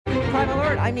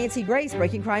Alert, I'm Nancy Grace.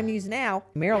 Breaking crime news now.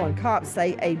 Maryland cops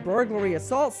say a burglary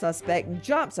assault suspect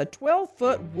jumps a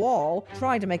 12-foot wall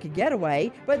trying to make a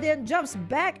getaway, but then jumps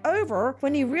back over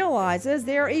when he realizes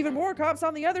there are even more cops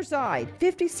on the other side.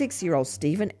 56-year-old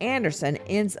Stephen Anderson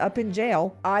ends up in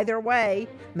jail. Either way,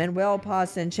 Manuel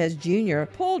Paz Sanchez Jr.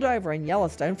 pulled over in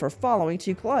Yellowstone for following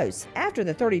too close. After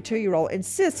the 32-year-old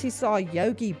insists he saw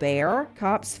Yogi Bear,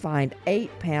 cops find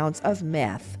 8 pounds of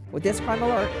meth. With this crime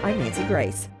alert, I'm Nancy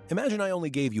Grace. Imagine I only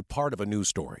gave you part of a news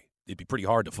story. It'd be pretty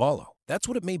hard to follow. That's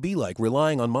what it may be like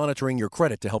relying on monitoring your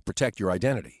credit to help protect your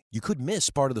identity. You could miss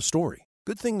part of the story.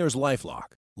 Good thing there's LifeLock.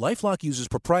 LifeLock uses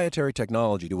proprietary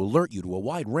technology to alert you to a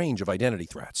wide range of identity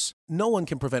threats. No one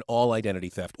can prevent all identity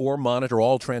theft or monitor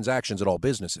all transactions at all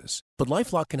businesses. But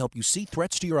LifeLock can help you see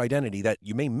threats to your identity that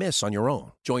you may miss on your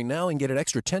own. Join now and get an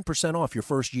extra 10% off your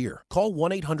first year. Call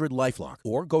 1-800-LifeLock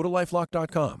or go to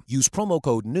LifeLock.com. Use promo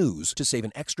code NEWS to save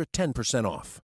an extra 10% off.